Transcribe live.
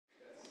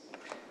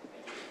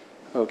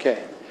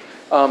Okay.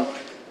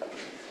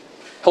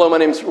 Hello, my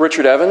name is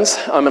Richard Evans.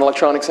 I'm an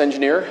electronics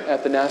engineer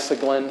at the NASA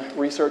Glenn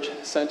Research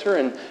Center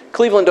in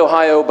Cleveland,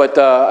 Ohio, but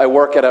I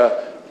work at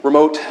a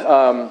remote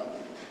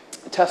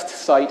test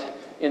site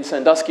in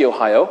Sandusky,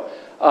 Ohio.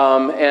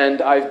 And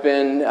I've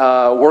been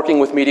working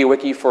with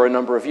MediaWiki for a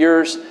number of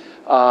years.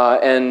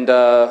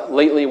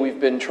 Lately we've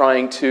been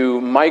trying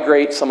to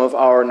migrate some of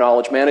our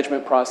knowledge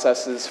management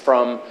processes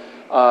from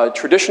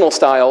traditional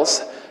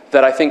styles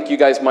that I think you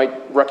guys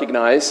might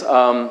recognize,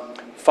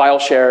 file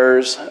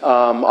shares,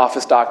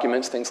 Office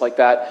documents, things like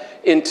that,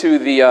 into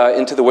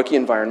the Wiki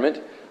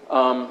environment.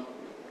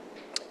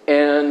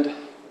 And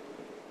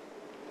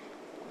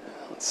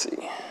let's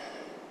see.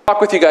 Talk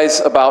with you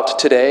guys about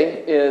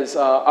today is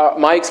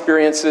my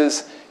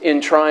experiences in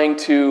trying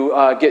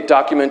to get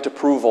document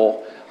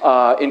approval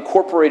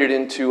incorporated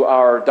into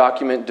our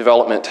document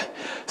development.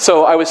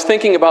 So I was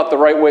thinking about the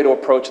right way to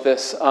approach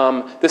this.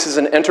 This is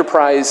an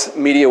Enterprise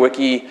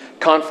MediaWiki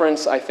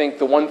Conference. I think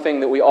the one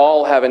thing that we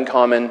all have in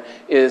common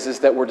is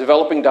that we're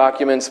developing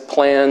documents,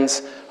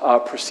 plans,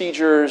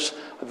 procedures,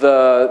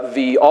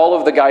 all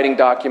of the guiding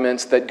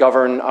documents that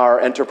govern our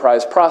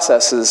enterprise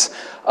processes.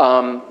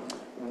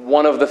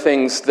 One of the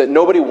things that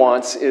nobody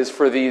wants is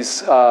for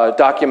these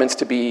documents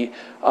to be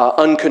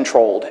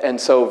uncontrolled. And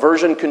so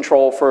version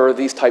control for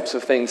these types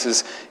of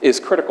things is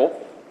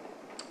critical.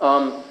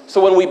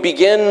 So when we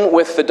begin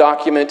with the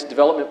document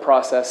development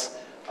process,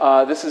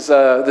 this is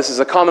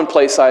a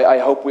commonplace I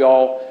hope we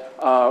all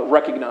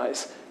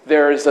recognize.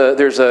 There's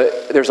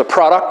a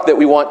product that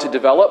we want to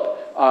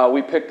develop.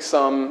 We pick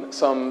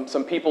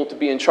some people to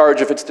be in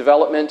charge of its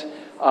development.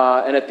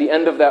 And at the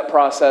end of that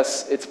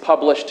process, it's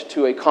published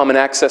to a common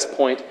access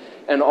point,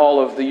 and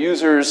all of the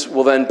users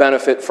will then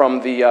benefit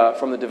from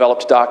the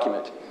developed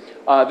document.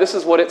 This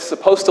is what it's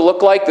supposed to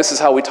look like. This is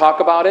how we talk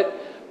about it.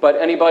 But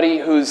anybody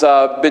who's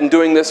been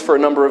doing this for a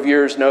number of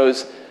years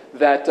knows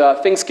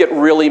that things get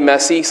really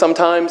messy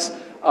sometimes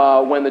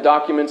when the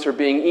documents are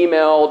being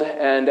emailed,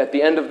 and at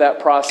the end of that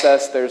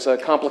process, there's a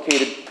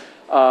complicated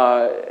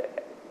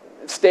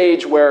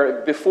stage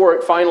where before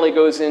it finally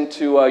goes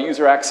into a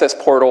user access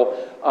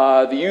portal,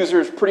 the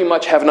users pretty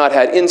much have not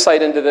had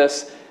insight into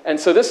this. And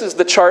so this is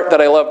the chart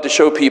that I love to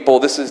show people.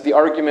 This is the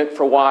argument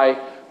for why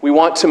we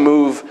want to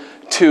move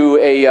to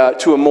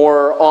a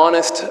more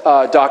honest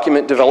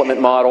document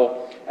development model.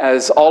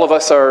 As all of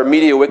us are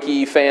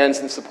MediaWiki fans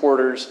and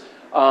supporters,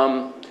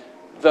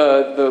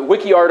 the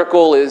wiki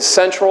article is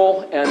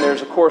central, and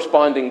there's a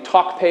corresponding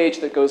talk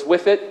page that goes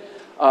with it.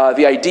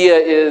 The idea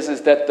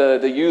is that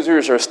the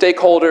users are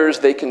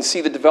stakeholders. They can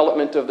see the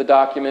development of the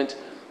document.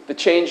 The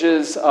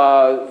changes,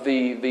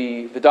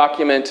 the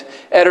document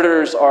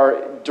editors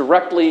are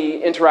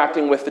directly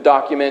interacting with the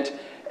document.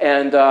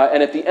 And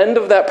at the end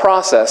of that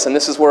process, and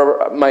this is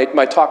where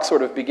my talk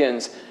sort of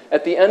begins,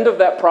 at the end of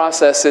that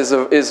process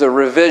is a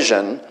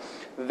revision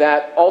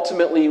that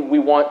ultimately we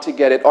want to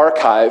get it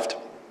archived.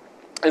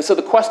 And so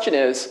the question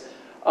is,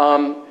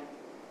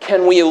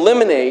 can we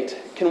eliminate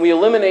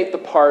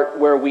the part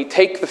where we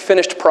take the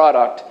finished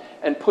product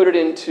and put it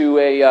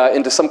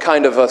into some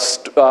kind of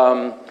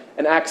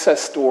an access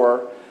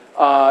store?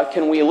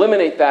 Can we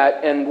eliminate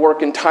that and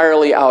work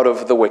entirely out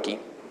of the wiki?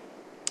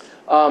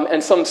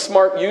 And some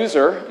smart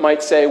user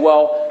might say,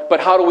 well, but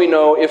how do we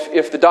know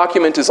if the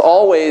document is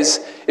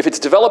if it's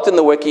developed in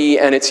the wiki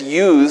and it's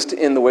used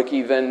in the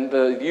wiki, then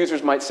the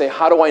users might say,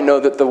 how do I know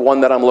that the one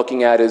that I'm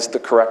looking at is the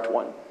correct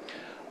one?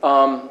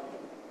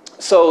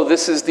 So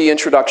this is the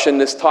introduction.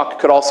 This talk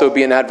could also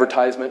be an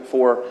advertisement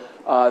for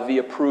the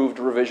approved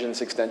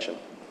revisions extension.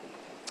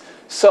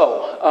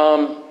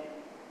 So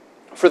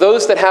for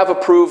those that have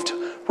approved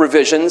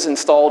revisions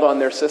installed on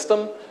their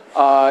system,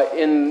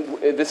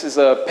 this is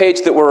a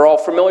page that we're all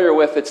familiar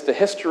with. It's the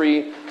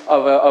history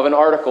of an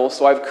article.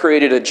 So I've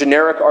created a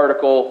generic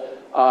article,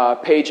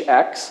 page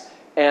X,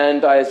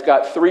 and I've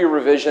got 3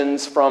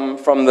 revisions from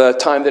the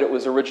time that it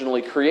was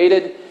originally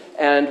created.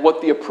 And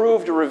what the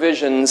approved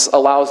revisions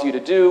allows you to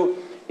do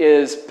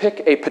is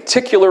pick a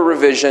particular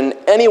revision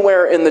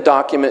anywhere in the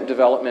document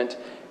development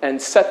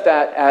and set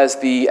that as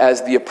the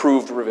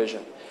approved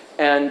revision.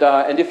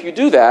 And if you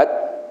do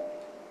that,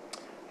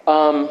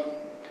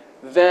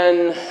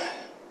 then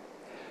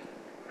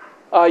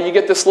you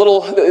get this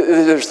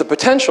there's the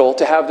potential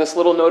to have this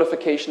little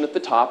notification at the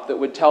top that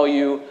would tell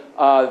you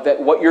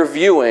that what you're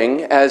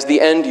viewing as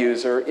the end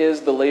user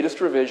is the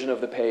latest revision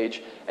of the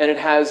page,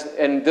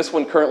 and this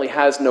one currently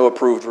has no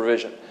approved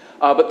revision.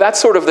 But that's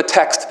sort of the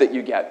text that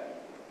you get.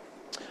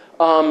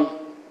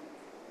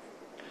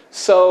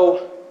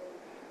 So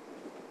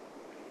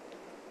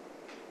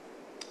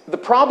the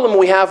problem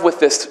we have with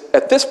this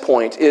at this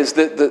point is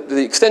that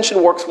the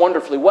extension works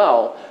wonderfully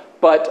well,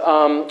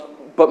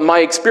 but my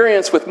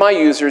experience with my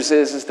users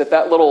is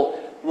that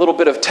little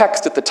bit of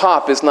text at the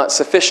top is not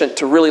sufficient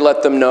to really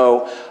let them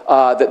know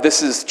that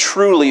this is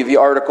truly the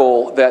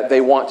article that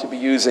they want to be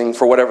using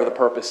for whatever the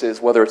purpose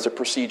is, whether it's a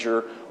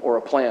procedure or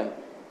a plan.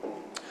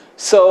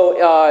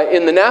 So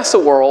in the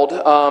NASA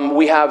world,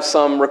 we have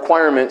some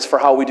requirements for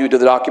how we do the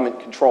document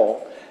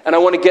control. And I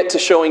want to get to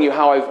showing you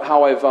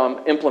how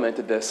I've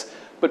implemented this.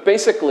 But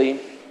basically,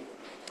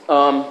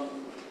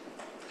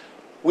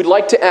 we'd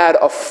like to add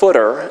a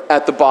footer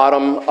at the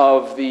bottom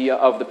of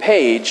the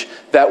page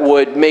that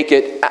would make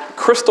it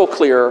crystal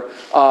clear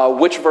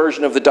which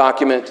version of the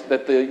document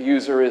that the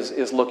user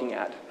is looking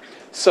at.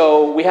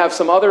 So we have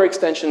some other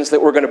extensions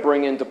that we're going to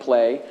bring into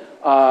play.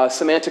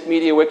 Semantic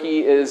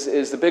MediaWiki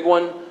is the big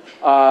one.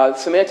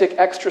 Semantic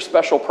extra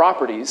special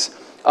properties,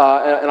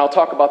 and I'll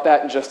talk about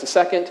that in just a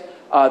second.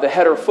 The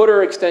header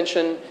footer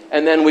extension,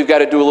 and then we've got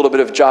to do a little bit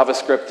of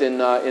JavaScript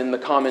in the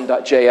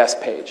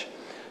common.js page.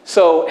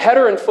 So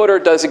header and footer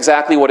does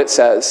exactly what it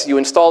says. You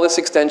install this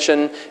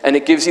extension, and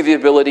it gives you the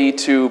ability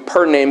to,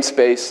 per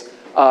namespace,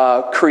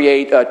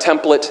 create a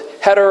template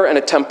header and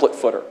a template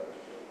footer.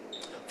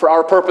 For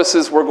our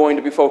purposes, we're going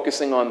to be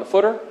focusing on the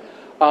footer.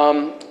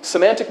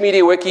 Semantic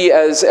MediaWiki,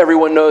 as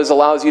everyone knows,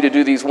 allows you to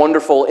do these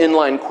wonderful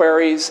inline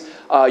queries.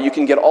 You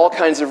can get all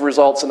kinds of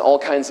results in all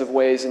kinds of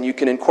ways, and you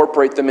can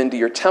incorporate them into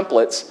your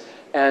templates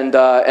and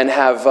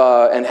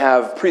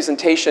have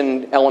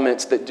presentation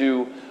elements that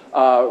do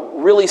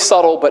really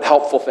subtle but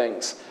helpful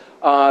things.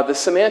 The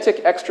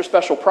semantic extra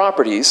special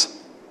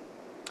properties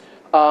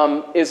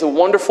is a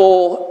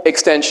wonderful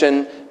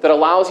extension that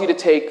allows you to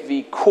take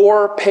the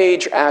core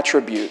page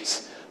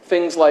attributes,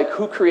 things like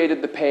who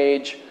created the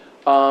page,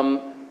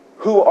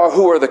 who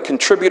are the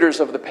contributors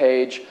of the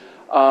page,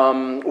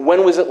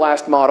 when was it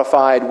last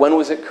modified, when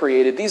was it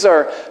created. These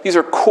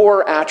are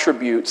core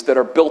attributes that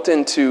are built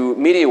into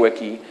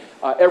MediaWiki.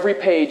 Every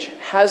page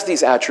has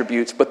these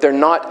attributes, but they're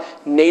not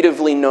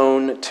natively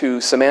known to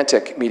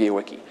Semantic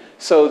MediaWiki.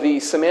 So the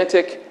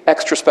Semantic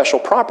Extra Special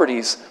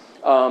Properties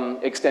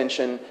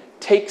extension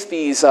takes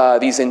these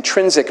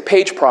intrinsic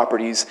page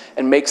properties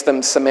and makes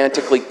them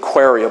semantically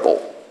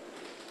queryable.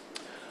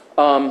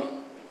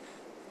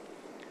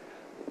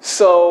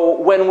 So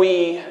when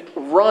we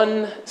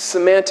run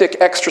Semantic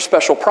Extra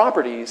Special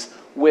Properties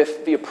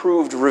with the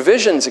approved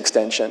revisions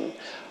extension,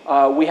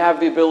 we have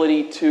the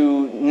ability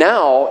to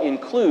now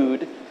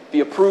include the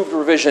approved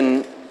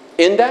revision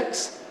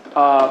index,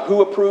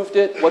 who approved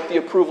it, what the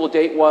approval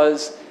date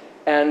was,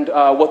 and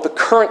what the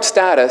current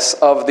status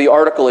of the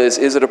article is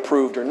it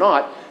approved or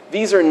not.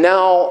 These are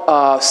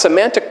now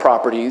semantic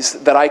properties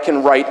that I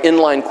can write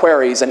inline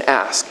queries and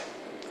ask.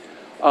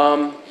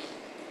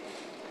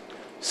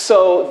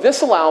 So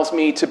this allows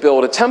me to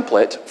build a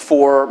template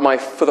for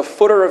the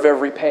footer of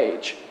every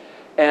page.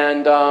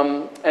 And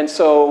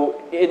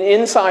so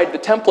inside the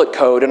template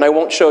code, and I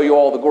won't show you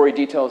all the gory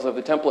details of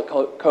the template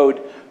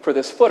code for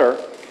this footer,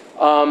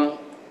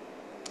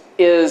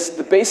 is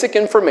the basic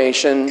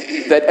information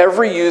that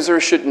every user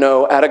should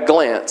know at a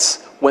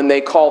glance when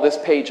they call this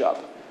page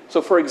up.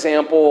 So for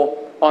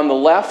example, on the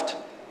left,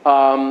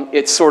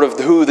 it's sort of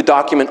who the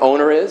document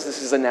owner is.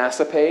 This is a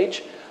NASA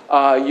page.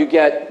 You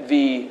get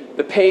the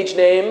page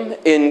name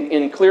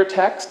in clear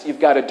text. You've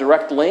got a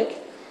direct link.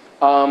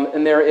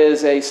 And there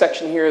is a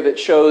section here that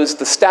shows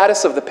the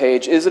status of the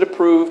page. Is it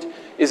approved?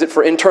 Is it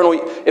for internal?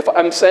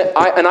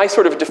 And I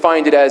sort of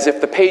defined it as if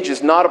the page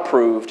is not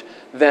approved,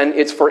 then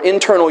it's for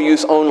internal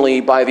use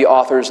only by the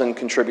authors and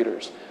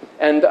contributors.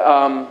 And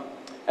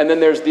then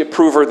there's the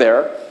approver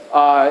there.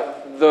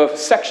 The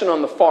section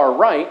on the far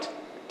right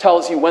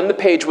tells you when the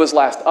page was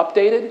last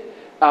updated.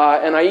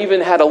 And I even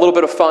had a little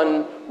bit of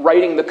fun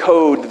writing the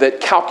code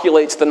that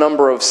calculates the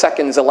number of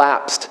seconds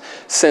elapsed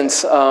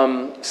since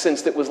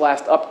it was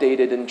last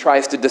updated and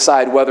tries to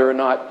decide whether or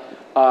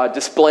not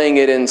displaying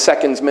it in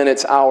seconds,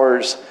 minutes,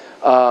 hours,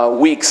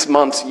 weeks,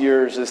 months,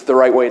 years is the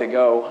right way to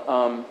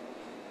go.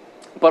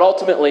 But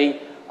ultimately,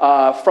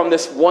 from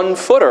this one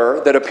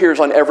footer that appears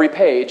on every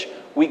page,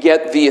 we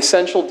get the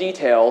essential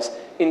details,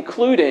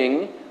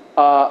 including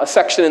a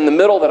section in the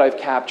middle that I've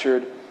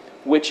captured,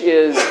 which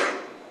is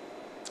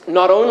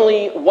not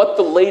only what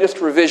the latest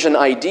revision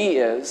ID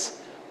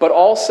is, but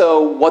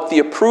also what the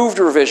approved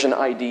revision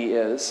ID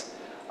is,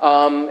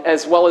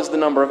 as well as the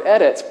number of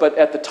edits. But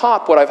at the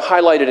top, what I've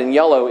highlighted in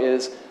yellow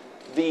is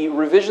the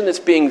revision that's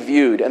being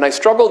viewed. And I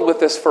struggled with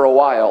this for a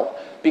while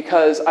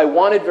because I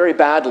wanted very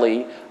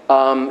badly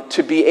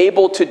to be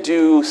able to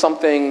do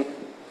something,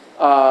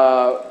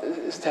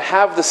 to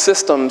have the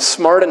system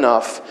smart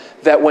enough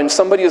that when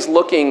somebody is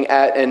looking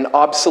at an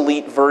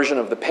obsolete version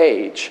of the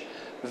page,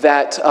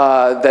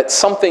 that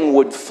something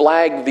would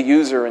flag the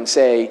user and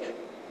say,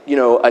 you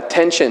know,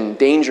 attention,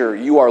 danger,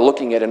 you are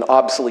looking at an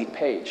obsolete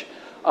page.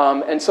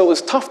 And so it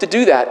was tough to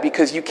do that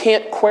because you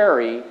can't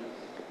query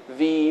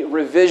the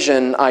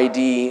revision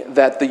ID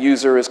that the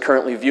user is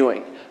currently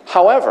viewing.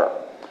 However,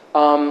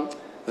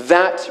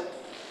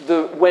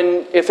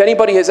 if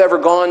anybody has ever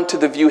gone to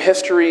the view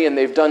history and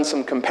they've done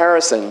some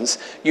comparisons,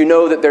 you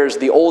know that there's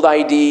the old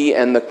ID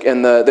and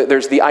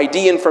there's the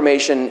ID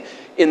information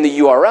in the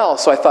URL.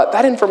 So I thought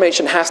that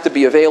information has to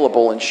be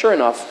available, and sure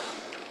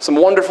enough, some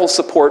wonderful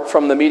support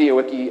from the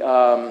MediaWiki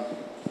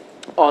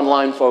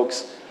online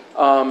folks.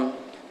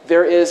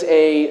 There is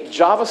a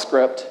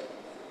JavaScript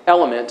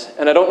element,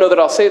 and I don't know that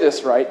I'll say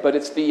this right, but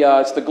it's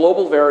the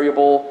global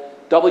variable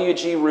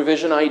WG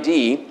revision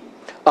ID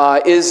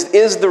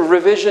is the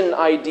revision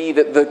ID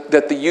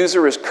that the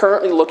user is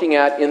currently looking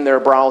at in their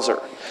browser.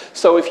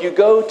 So if you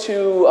go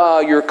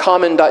to your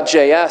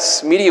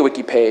common.js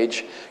MediaWiki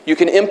page, you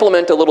can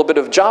implement a little bit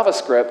of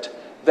JavaScript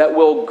that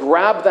will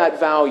grab that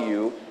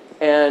value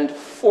and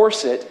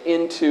force it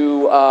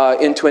into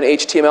an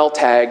HTML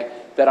tag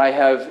that I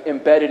have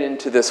embedded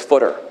into this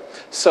footer.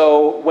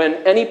 So when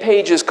any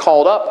page is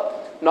called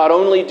up, not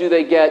only do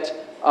they get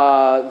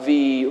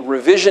the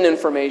revision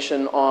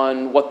information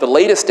on what the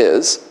latest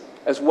is,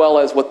 as well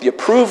as what the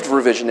approved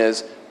revision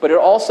is, but it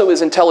also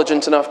is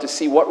intelligent enough to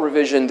see what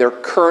revision they're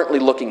currently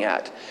looking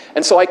at.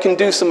 And so I can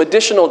do some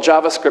additional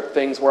JavaScript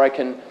things where I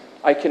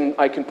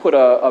can put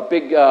a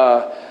big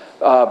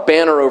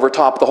banner over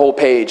top the whole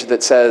page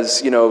that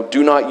says, you know,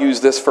 do not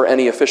use this for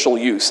any official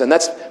use. And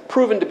that's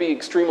proven to be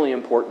extremely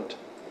important.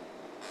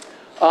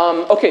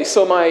 Okay,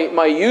 so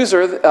my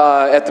user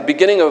at the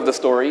beginning of the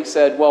story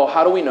said, well,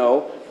 how do we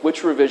know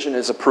which revision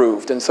is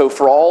approved? And so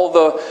for all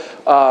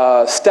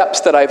the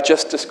steps that I've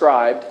just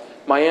described,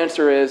 my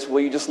answer is, well,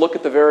 you just look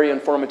at the very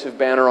informative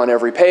banner on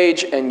every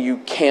page and you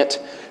can't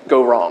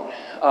go wrong.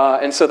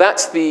 And so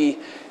that's the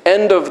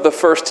end of the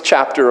first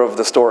chapter of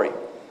the story.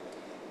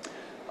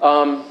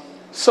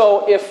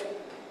 So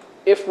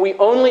if we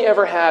only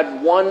ever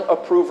had one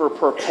approver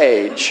per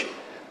page,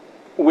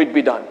 we'd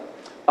be done.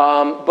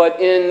 But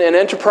in an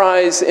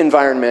enterprise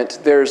environment,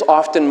 there's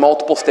often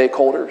multiple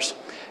stakeholders.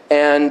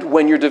 And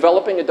when you're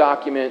developing a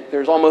document,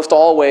 there's almost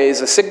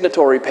always a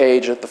signatory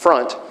page at the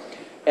front.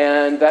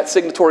 And that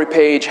signatory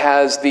page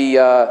has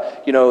the,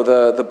 you know,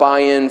 the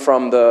buy-in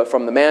from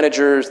the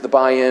managers, the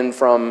buy-in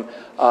from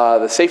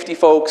the safety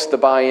folks, the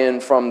buy-in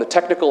from the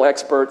technical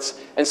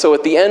experts. And so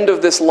at the end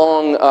of this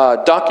long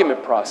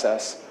document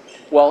process,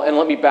 well, and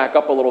let me back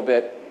up a little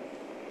bit.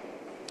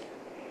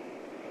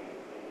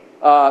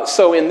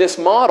 So in this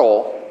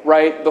model,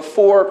 right, the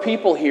four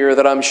people here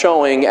that I'm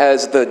showing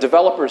as the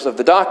developers of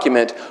the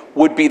document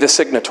would be the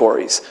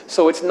signatories.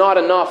 So it's not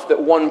enough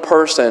that one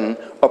person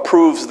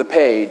approves the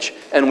page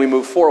and we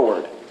move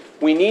forward.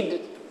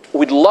 We'd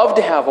love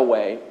to have a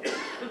way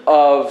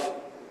of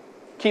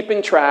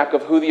keeping track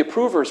of who the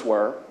approvers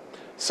were.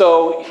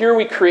 So here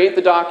we create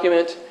the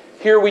document,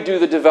 here we do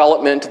the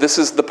development. This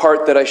is the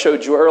part that I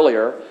showed you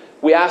earlier.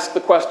 We ask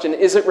the question,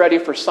 is it ready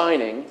for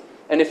signing?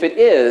 And if it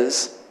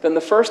is, then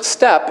the first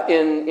step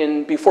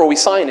before we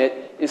sign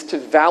it is to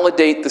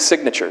validate the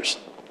signatures,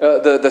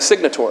 the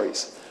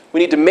signatories.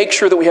 We need to make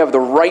sure that we have the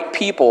right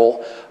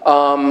people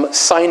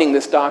signing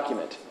this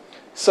document.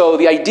 So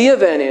the idea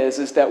then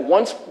is that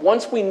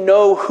once we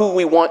know who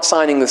we want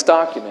signing this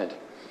document,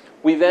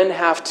 we then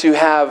have to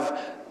have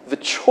the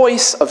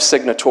choice of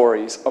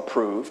signatories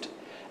approved.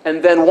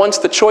 And then once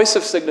the choice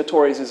of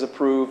signatories is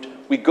approved,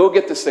 we go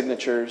get the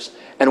signatures.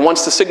 And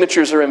once the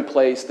signatures are in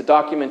place, the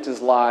document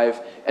is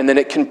live, and then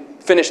it can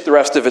finish the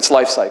rest of its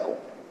life cycle.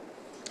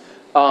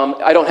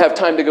 I don't have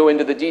time to go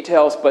into the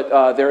details,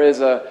 but there is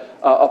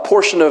a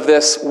portion of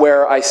this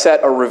where I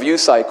set a review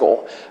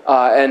cycle.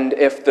 And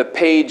if the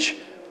page,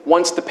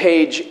 once the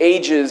page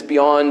ages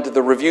beyond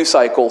the review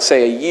cycle,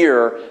 say a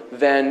year,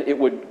 then it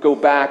would go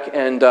back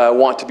and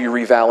want to be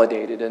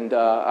revalidated. And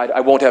I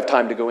won't have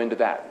time to go into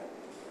that.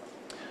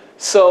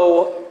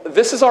 So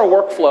this is our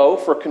workflow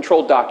for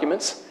controlled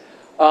documents.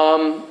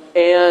 And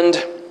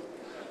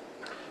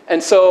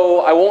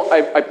so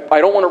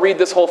I don't want to read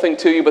this whole thing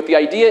to you, but the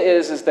idea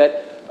is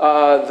that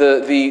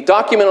the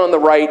document on the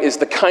right is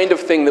the kind of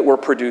thing that we're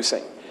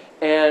producing.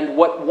 And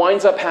what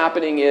winds up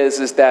happening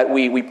is that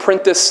we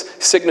print this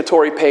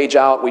signatory page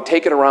out, we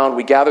take it around,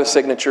 we gather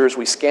signatures,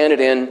 we scan it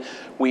in,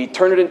 we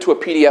turn it into a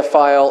PDF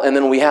file, and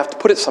then we have to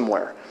put it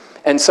somewhere.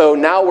 And so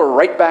now we're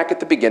right back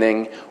at the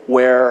beginning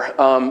where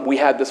we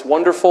had this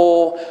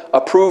wonderful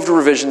approved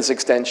revisions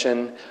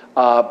extension,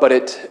 but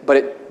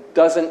it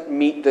doesn't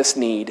meet this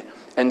need.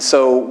 And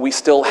so we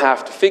still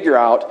have to figure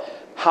out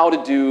how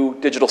to do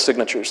digital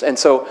signatures. And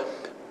so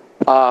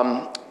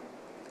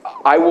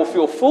I will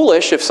feel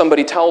foolish if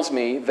somebody tells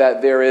me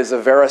that there is a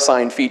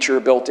VeriSign feature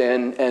built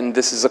in and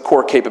this is a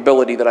core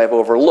capability that I've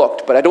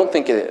overlooked, but I don't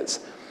think it is.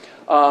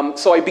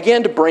 So I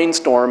began to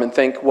brainstorm and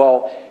think,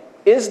 well,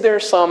 is there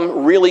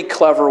some really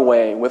clever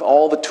way with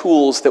all the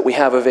tools that we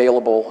have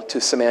available to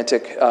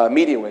Semantic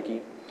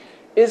MediaWiki?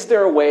 Is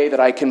there a way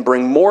that I can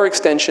bring more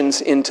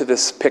extensions into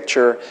this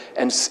picture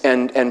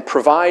and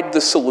provide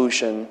the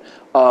solution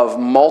of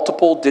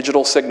multiple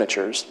digital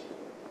signatures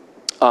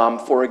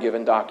for a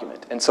given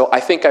document? And so I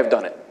think I've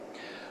done it.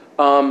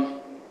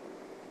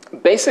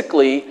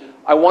 Basically,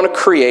 I want to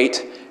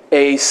create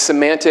a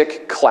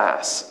semantic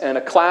class. And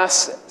a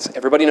class, as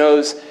everybody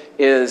knows,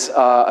 is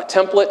a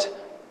template,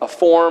 a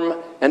form,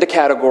 and a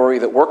category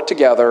that work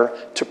together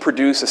to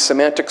produce a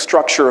semantic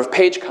structure of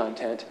page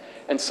content.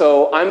 And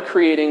so I'm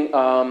creating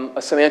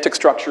a semantic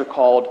structure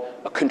called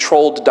a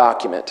controlled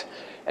document.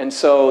 And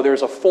so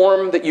there's a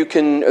form that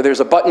there's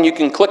a button you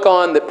can click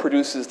on that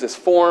produces this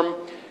form.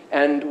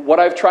 And what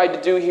I've tried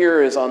to do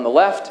here is on the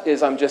left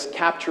is I'm just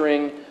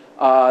capturing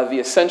the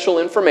essential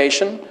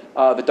information.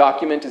 The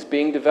document is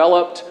being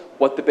developed,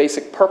 what the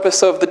basic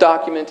purpose of the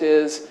document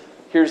is,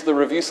 Here's the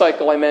review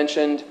cycle I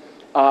mentioned.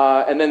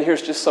 And then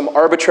here's just some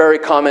arbitrary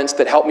comments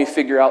that help me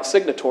figure out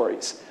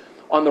signatories.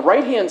 On the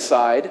right-hand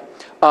side,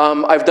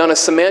 I've done a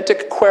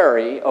semantic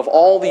query of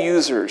all the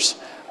users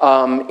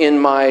in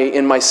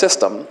my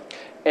system.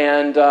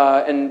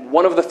 And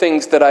one of the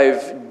things that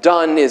I've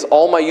done is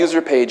all my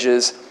user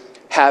pages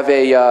have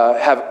a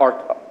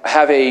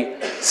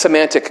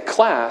semantic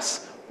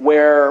class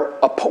where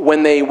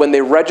when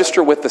they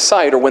register with the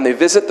site or when they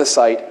visit the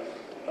site,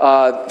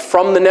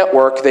 from the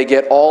network, they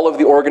get all of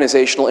the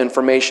organizational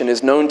information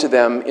is known to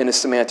them in a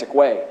semantic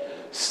way.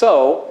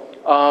 So,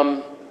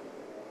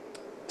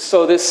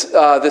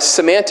 this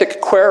semantic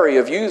query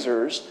of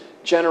users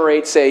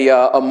generates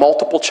a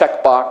multiple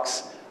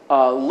checkbox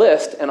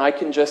list, and I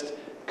can just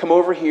come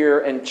over here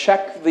and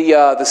check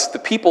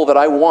the people that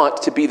I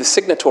want to be the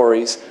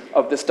signatories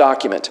of this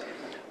document.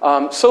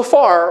 So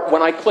far,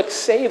 when I click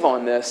Save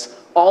on this,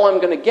 all I'm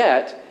going to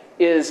get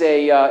is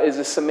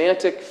a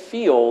semantic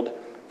field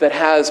that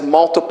has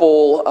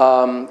multiple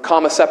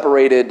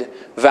comma-separated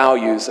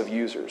values of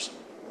users.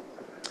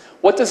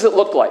 What does it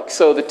look like?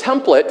 So the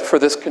template for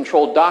this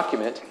controlled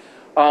document,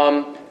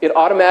 it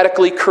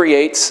automatically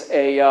creates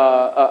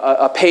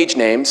a page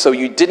name, so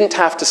you didn't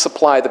have to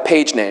supply the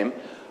page name.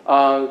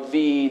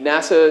 The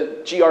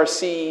NASA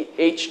GRC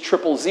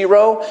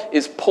H000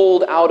 is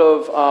pulled out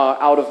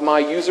of my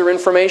user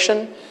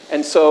information,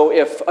 and so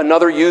if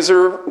another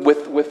user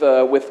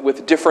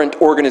with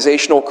different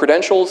organizational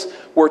credentials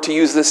were to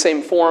use the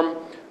same form,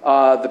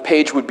 the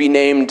page would be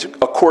named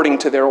according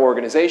to their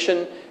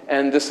organization,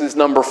 and this is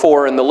number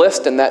 4 in the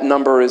list, and that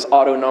number is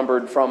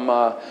auto-numbered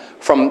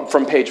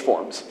from page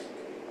forms.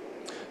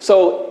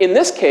 So in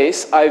this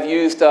case, I've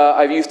used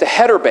a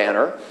header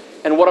banner.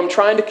 And what I'm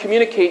trying to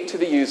communicate to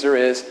the user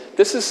is,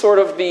 this is sort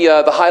of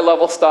the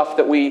high-level stuff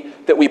that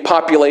we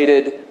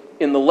populated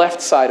in the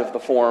left side of the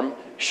form,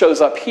 shows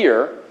up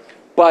here.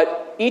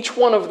 But each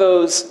one of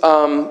those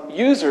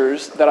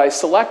users that I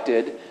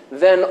selected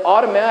then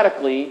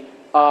automatically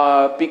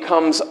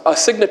becomes a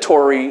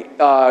signatory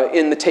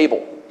in the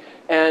table.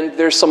 And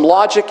there's some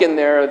logic in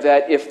there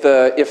that if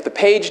the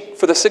page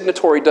for the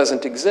signatory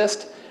doesn't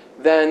exist,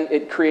 then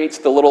it creates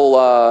the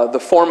little the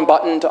form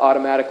button to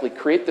automatically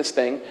create this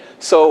thing.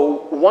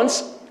 So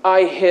once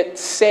I hit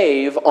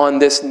save on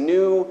this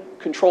new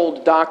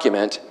controlled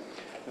document,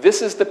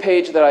 this is the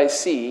page that I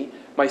see.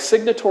 My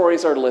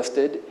signatories are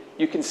listed.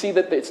 You can see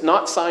that it's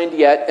not signed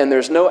yet and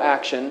there's no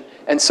action.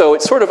 And so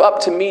it's sort of up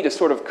to me to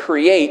sort of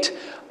create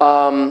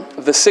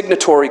the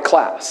signatory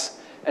class.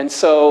 And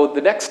so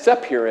the next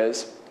step here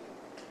is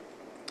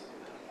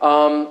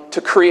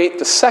to create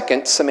the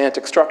second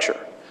semantic structure.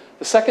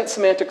 The second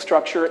semantic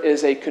structure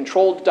is a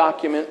controlled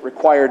document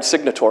required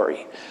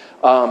signatory.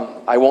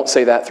 I won't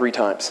say that 3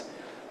 times.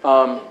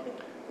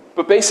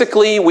 But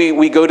basically,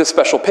 we go to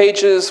special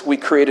pages, we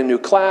create a new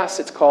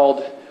class, it's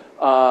called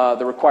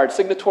the required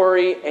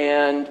signatory,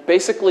 and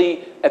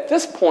basically, at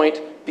this point,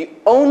 the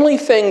only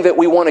thing that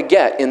we want to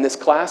get in this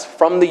class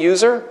from the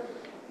user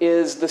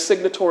is the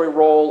signatory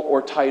role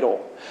or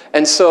title.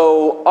 And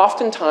so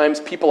oftentimes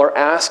people are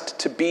asked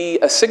to be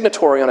a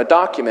signatory on a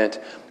document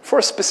for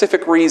a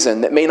specific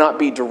reason that may not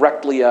be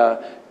directly,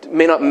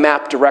 may not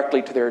map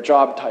directly to their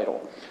job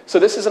title. So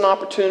this is an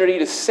opportunity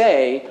to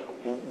say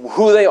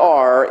who they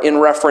are in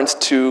reference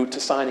to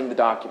signing the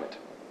document.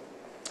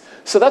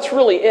 So that's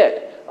really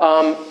it.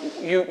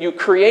 You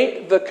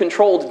create the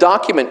controlled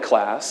document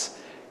class,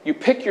 you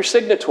pick your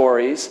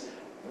signatories,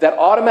 that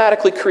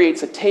automatically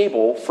creates a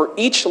table. For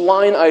each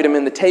line item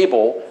in the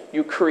table,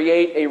 you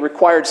create a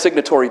required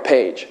signatory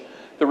page.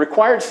 The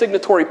required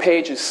signatory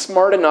page is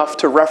smart enough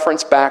to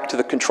reference back to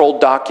the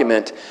controlled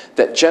document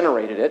that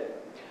generated it.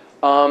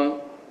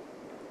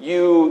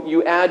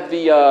 You add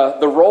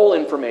the role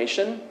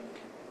information,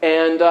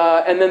 and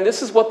then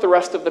this is what the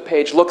rest of the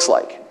page looks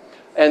like.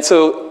 And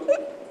so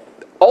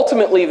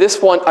ultimately,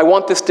 this one, I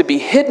want this to be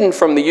hidden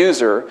from the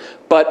user,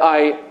 but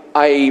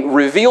I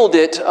revealed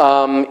it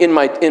in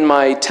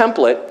my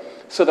template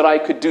so that I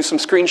could do some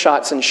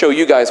screenshots and show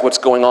you guys what's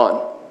going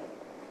on.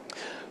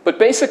 But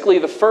basically,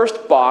 the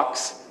first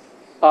box,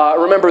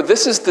 remember,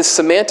 this is the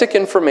semantic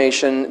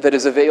information that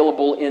is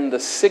available in the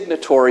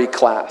signatory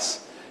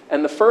class.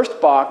 And the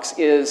first box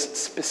is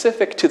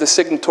specific to the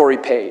signatory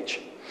page.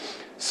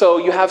 So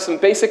you have some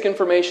basic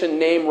information,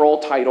 name, role,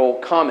 title,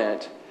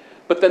 comment.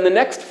 But then the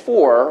next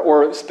 4,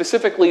 or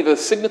specifically the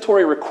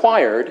signatory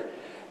required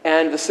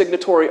and the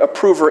signatory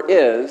approver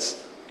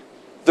is,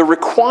 the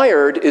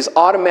required is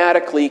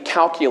automatically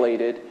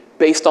calculated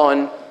based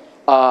on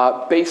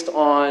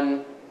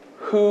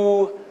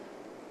who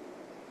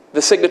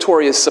the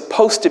signatory is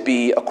supposed to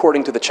be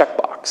according to the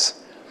checkbox.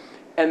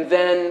 And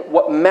then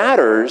what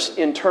matters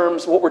in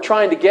terms, what we're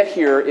trying to get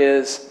here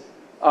is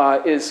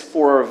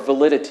for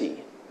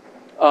validity.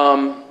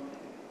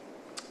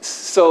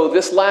 So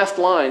this last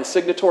line,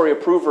 signatory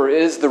approver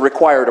is the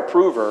required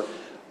approver.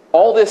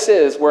 All this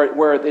is,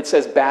 where it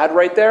says bad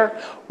right there,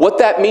 what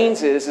that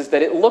means is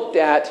that it looked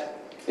at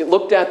It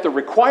looked at the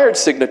required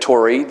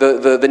signatory,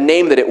 the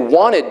name that it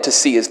wanted to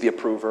see as the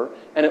approver,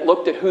 and it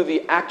looked at who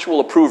the actual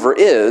approver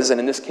is, and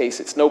in this case,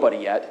 it's nobody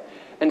yet.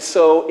 And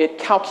so it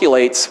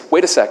calculates,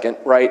 wait a second,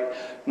 right?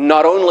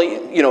 Not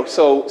only, you know,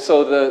 so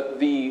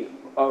the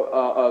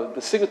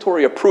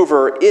signatory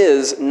approver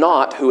is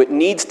not who it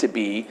needs to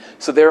be,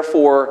 so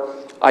therefore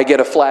I get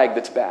a flag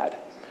that's bad.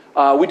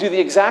 We do the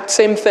exact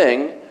same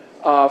thing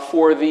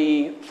for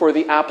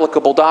the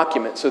applicable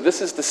document. So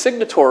this is the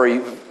signatory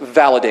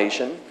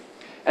validation,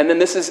 and then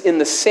this is in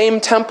the same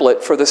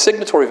template for the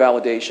signatory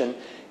validation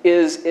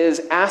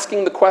is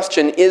asking the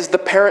question, is the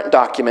parent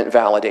document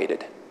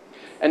validated?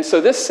 And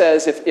so this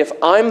says if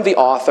I'm the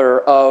author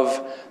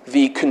of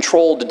the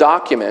controlled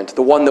document,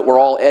 the one that we're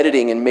all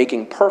editing and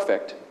making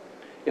perfect,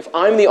 if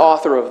I'm the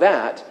author of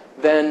that,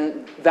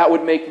 then that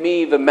would make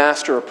me the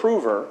master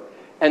approver.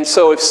 And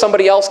so if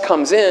somebody else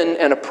comes in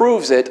and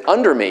approves it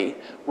under me,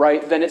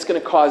 right, then it's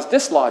going to cause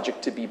this logic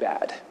to be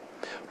bad,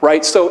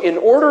 right? So in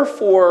order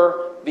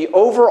for the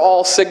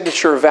overall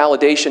signature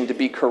validation to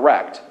be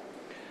correct,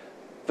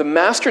 the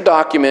master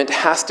document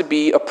has to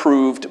be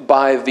approved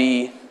by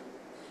the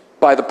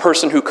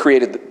person who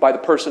created, by the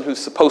person who's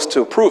supposed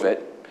to approve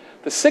it.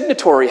 The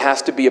signatory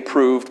has to be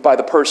approved by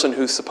the person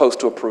who's supposed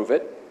to approve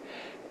it.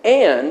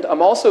 And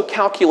I'm also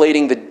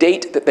calculating the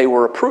date that they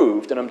were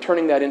approved, and I'm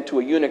turning that into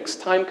a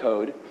Unix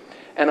timecode,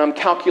 and I'm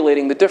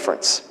calculating the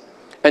difference.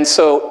 And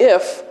so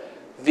if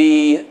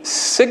the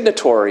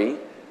signatory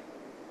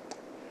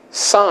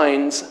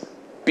signs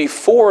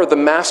before the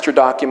master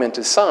document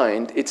is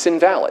signed, it's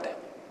invalid.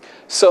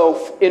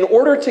 So in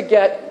order to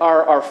get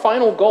our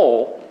final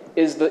goal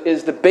is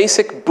the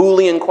basic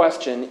Boolean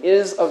question,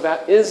 is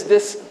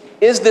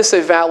this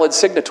a valid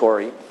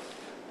signatory?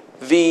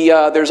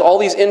 There's all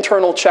these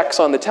internal checks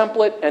on the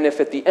template, and if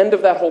at the end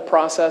of that whole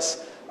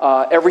process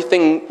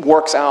everything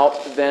works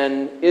out,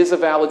 then is a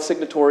valid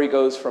signatory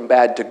goes from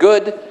bad to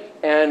good,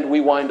 and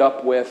we wind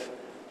up with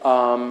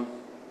the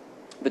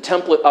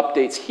template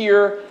updates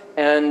here,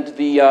 and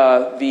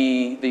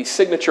the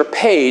signature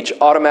page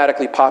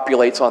automatically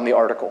populates on the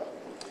article.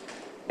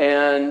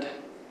 And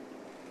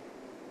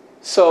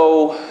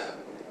so,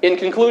 in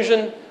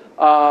conclusion,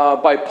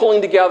 by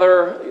pulling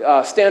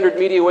together standard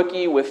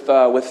MediaWiki with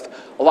a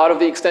lot of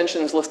the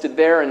extensions listed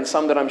there and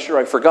some that I'm sure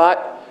I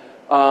forgot,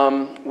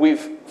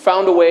 we've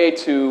found a way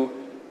to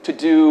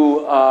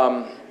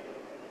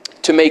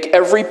make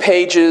every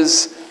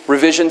page's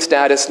revision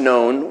status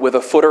known with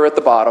a footer at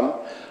the bottom,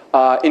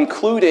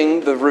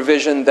 including the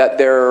revision that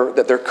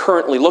they're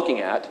currently looking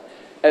at,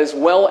 as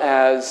well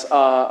as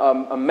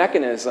a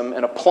mechanism,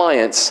 an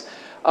appliance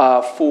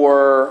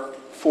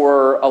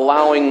for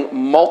allowing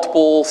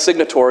multiple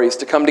signatories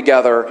to come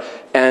together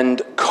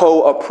and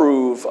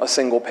co-approve a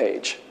single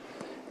page.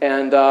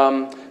 And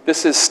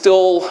this is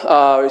still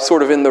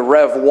sort of in the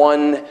Rev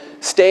 1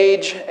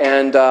 stage,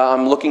 and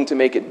I'm looking to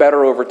make it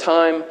better over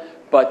time,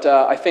 but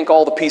I think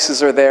all the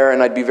pieces are there,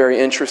 and I'd be very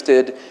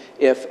interested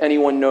if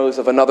anyone knows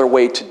of another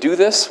way to do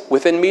this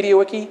within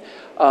MediaWiki,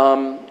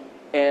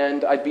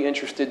 and I'd be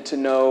interested to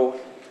know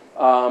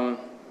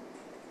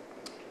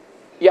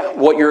yeah,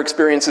 what your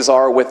experiences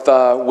are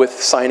with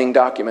signing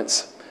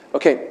documents.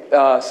 Okay,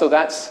 so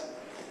that's,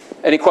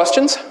 any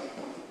questions?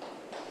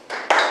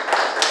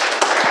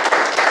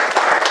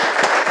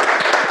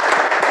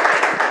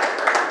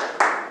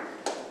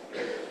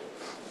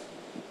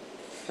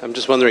 I'm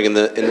just wondering, in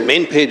the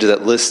main page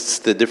that lists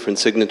the different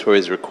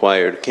signatories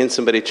required, can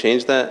somebody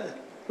change that?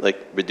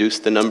 Like reduce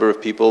the number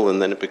of people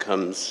and then it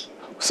becomes...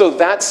 So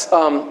that's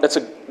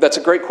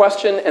a great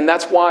question, and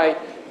that's why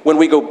when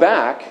we go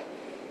back,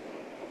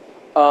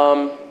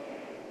 so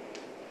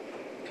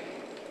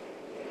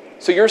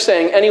you're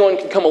saying anyone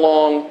can come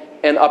along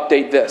and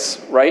update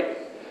this, right?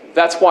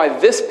 That's why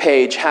this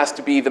page has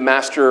to be the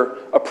master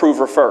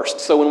approver first.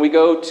 So when we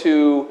go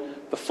to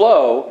the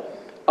flow,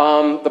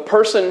 the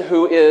person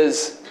who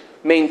is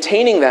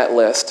maintaining that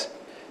list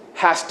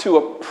has to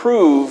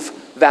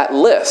approve that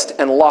list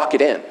and lock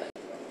it in.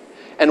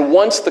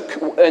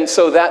 And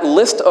so that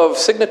list of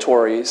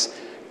signatories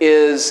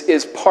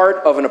is part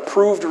of an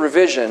approved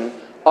revision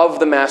of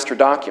the master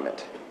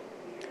document.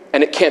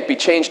 And it can't be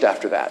changed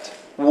after that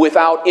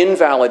without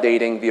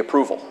invalidating the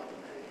approval.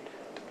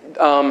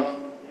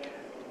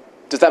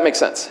 Does that make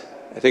sense?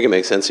 I think it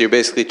makes sense. So you're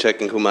basically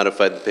checking who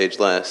modified the page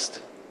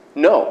last.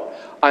 No,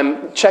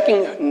 I'm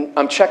checking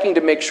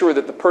to make sure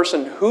that the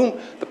person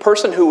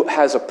who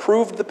has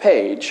approved the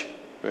page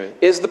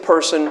is the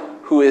person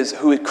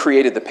who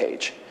created the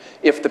page.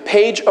 If the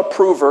page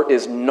approver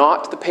is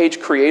not the page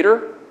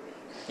creator,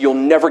 you'll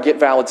never get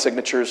valid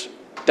signatures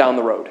down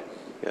the road.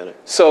 Got it.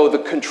 So the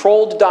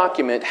controlled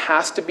document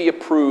has to be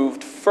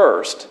approved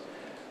first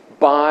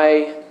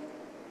by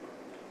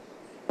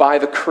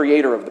the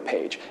creator of the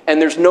page.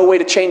 And there's no way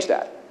to change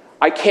that.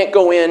 I can't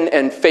go in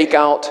and fake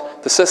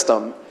out the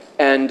system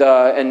and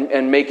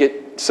make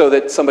it so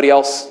that somebody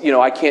else,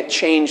 I can't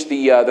change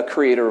the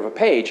creator of a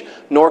page,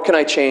 nor can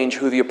I change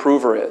who the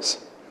approver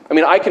is. I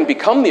mean, I can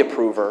become the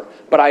approver,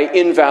 but I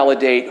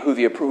invalidate who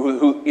the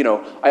approver,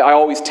 I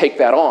always take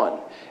that on.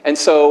 And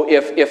so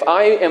if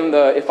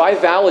I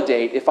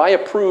validate, if I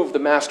approve the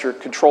master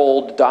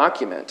controlled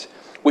document,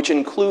 which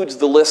includes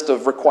the list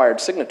of required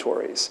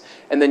signatories,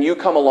 and then you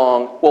come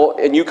along,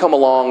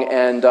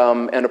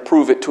 and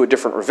approve it to a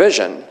different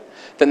revision,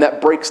 then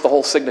that breaks the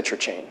whole signature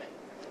chain.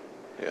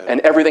 Yeah.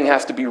 And everything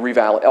has to be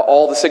revalidated.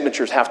 All the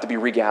signatures have to be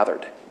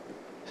regathered.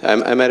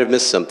 I might have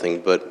missed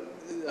something, but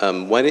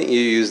why didn't you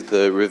use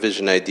the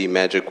revision ID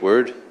magic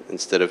word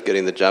instead of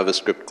getting the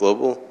JavaScript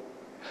global?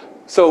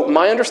 So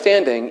my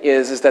understanding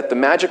is that the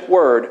magic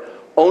word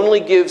only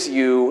gives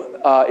you,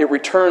 it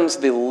returns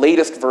the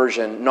latest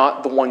version,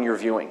 not the one you're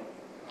viewing.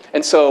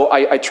 And so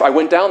I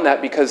went down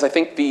that because I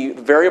think the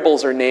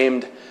variables are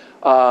named,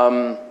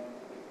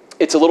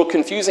 it's a little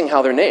confusing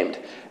how they're named.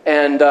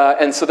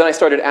 And so then I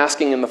started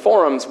asking in the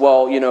forums,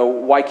 well, you know,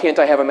 why can't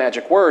I have a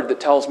magic word that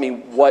tells me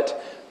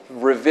what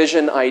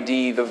revision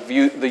ID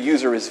the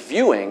user is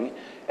viewing?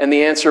 And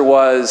the answer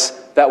was,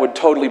 that would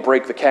totally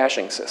break the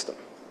caching system.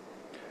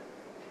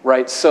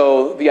 Right,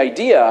 so the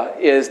idea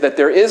is that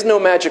there is no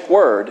magic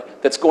word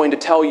that's going to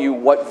tell you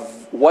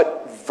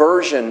what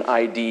version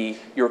ID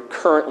you're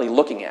currently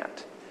looking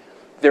at.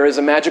 There is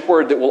a magic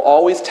word that will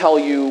always tell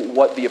you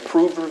what the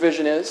approved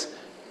revision is.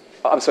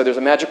 I'm sorry, there's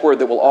a magic word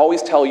that will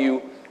always tell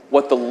you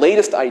what the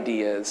latest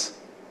ID is,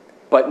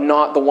 but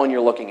not the one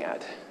you're looking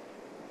at.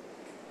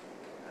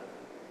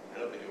 I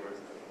don't think it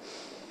works.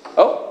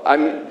 Oh,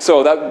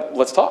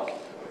 let's talk.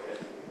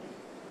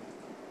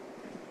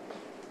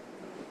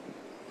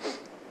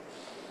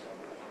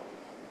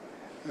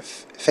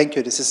 Thank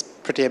you. This is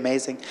pretty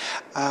amazing.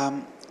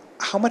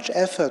 How much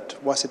effort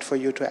was it for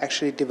you to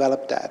actually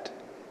develop that?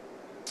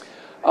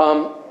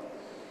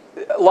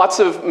 Lots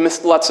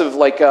of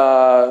like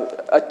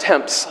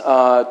attempts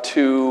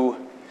to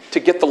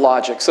get the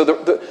logic. So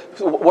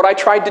what I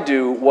tried to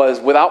do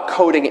was, without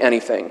coding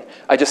anything,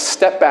 I just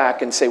step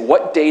back and say,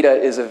 what data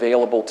is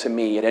available to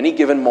me at any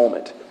given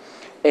moment,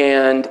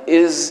 and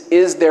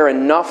is there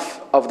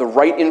enough of the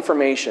right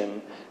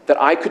information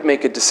that I could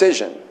make a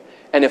decision?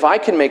 And if I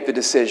can make the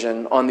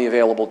decision on the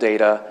available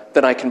data,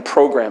 then I can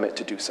program it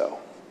to do so.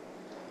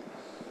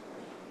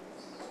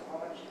 How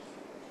much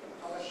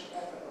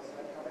effort was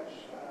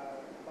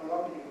that? How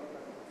long did you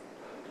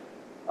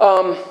work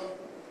on it?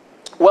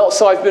 Well,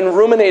 so I've been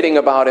ruminating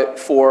about it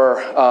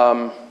for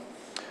a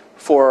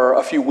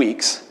few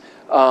weeks.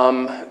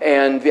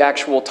 And the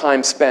actual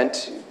time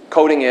spent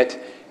coding it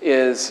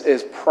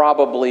is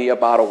probably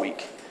about a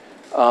week.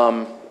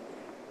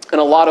 And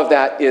a lot of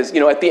that is,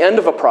 you know, at the end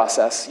of a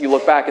process, you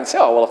look back and say,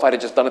 oh, well, if I'd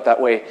have just done it that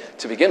way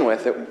to begin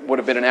with, it would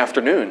have been an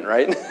afternoon,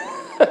 right?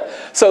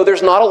 So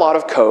there's not a lot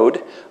of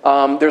code.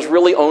 There's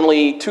really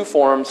only 2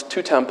 forms,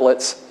 2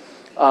 templates,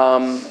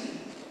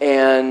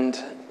 and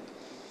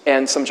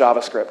some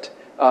JavaScript,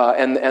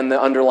 and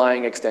the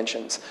underlying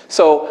extensions.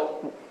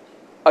 So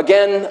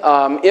again,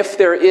 if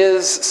there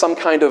is some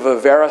kind of a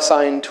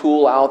VeriSign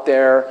tool out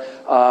there,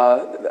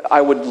 I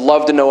would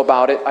love to know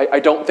about it. I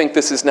don't think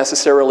this is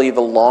necessarily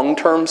the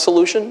long-term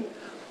solution,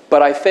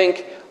 but I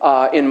think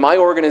in my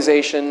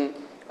organization,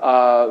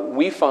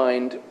 we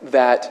find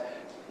that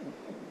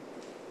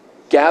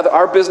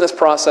our business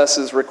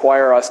processes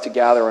require us to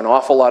gather an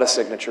awful lot of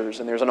signatures,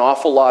 and there's an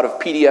awful lot of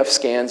PDF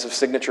scans of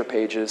signature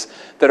pages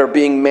that are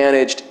being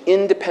managed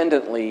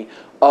independently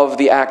of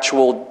the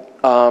actual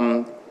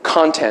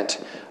content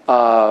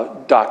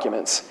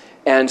documents.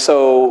 And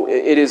so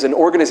it is an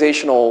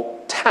organizational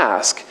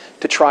task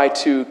to try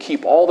to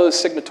keep all those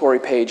signatory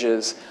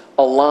pages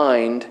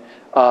aligned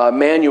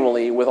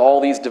manually with all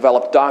these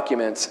developed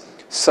documents.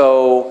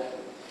 So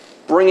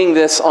bringing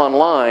this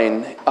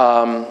online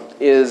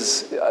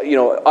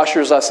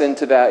ushers us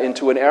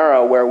into an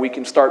era where we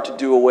can start to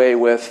do away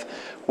with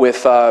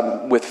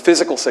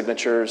physical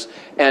signatures.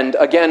 And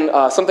again,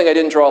 something I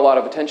didn't draw a lot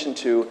of attention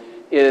to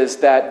is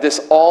that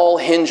this all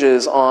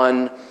hinges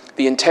on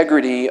the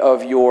integrity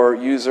of your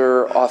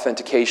user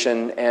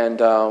authentication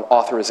and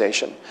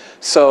authorization.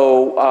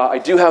 So I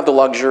do have the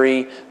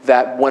luxury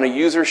that when a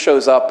user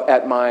shows up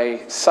at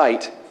my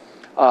site,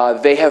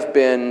 they have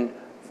been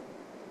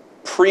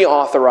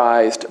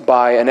pre-authorized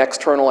by an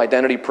external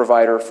identity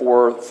provider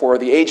for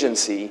the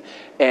agency,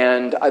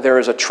 and there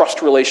is a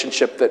trust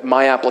relationship that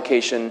my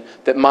application,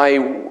 that my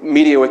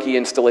MediaWiki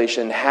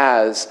installation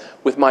has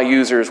with my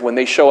users. When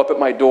they show up at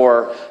my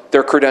door,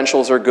 their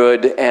credentials are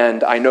good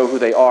and I know who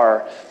they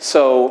are.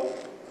 So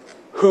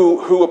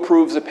who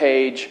approves a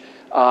page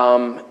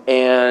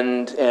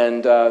and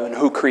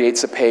who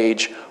creates a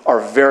page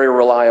are very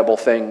reliable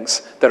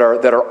things that are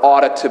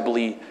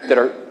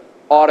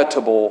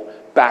auditable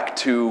back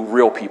to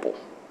real people.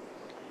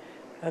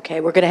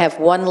 Okay, we're going to have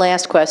one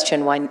last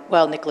question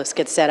while Nicholas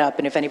gets set up,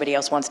 and if anybody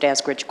else wants to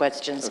ask Rich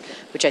questions, okay,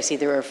 which I see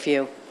there are a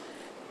few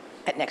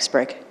at next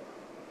break.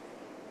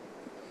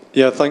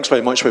 Yeah, thanks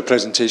very much for the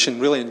presentation.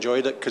 Really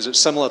enjoyed it because it's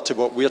similar to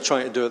what we're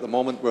trying to do at the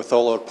moment with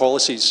all our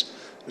policies,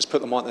 is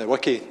put them onto the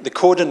wiki. The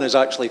coding is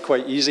actually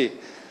quite easy,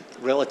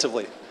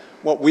 relatively.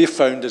 What we've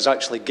found is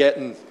actually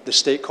getting the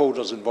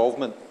stakeholders'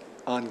 involvement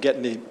and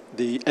getting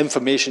the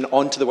information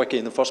onto the wiki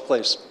in the first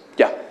place.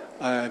 Yeah.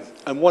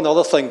 And one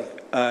other thing,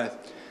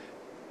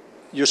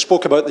 you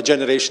spoke about the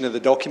generation of the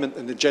document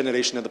and the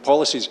generation of the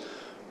policies.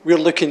 We're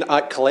looking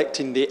at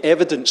collecting the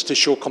evidence to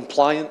show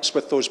compliance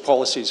with those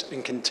policies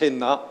and contain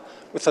that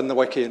within the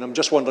wiki. And I'm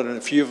just wondering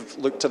if you've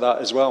looked at that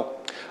as well.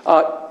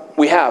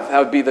 We have. That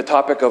would be the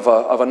topic of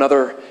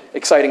another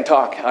exciting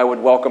talk. I would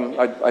welcome.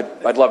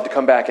 I'd love to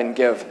come back and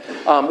give.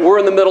 We're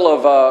in the middle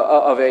of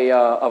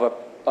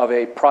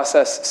a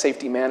process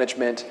safety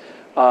management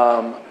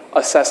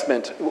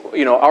assessment.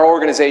 You know, our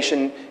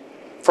organization,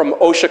 from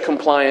OSHA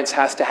compliance,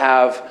 has to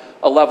have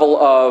a level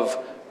of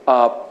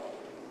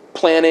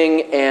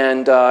planning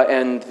and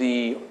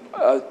the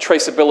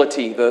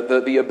traceability,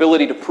 the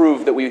ability to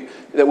prove that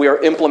we are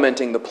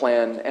implementing the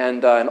plan,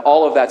 and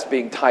all of that's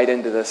being tied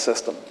into this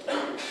system.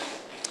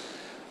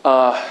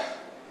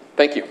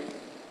 Thank you.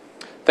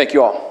 Thank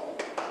you all.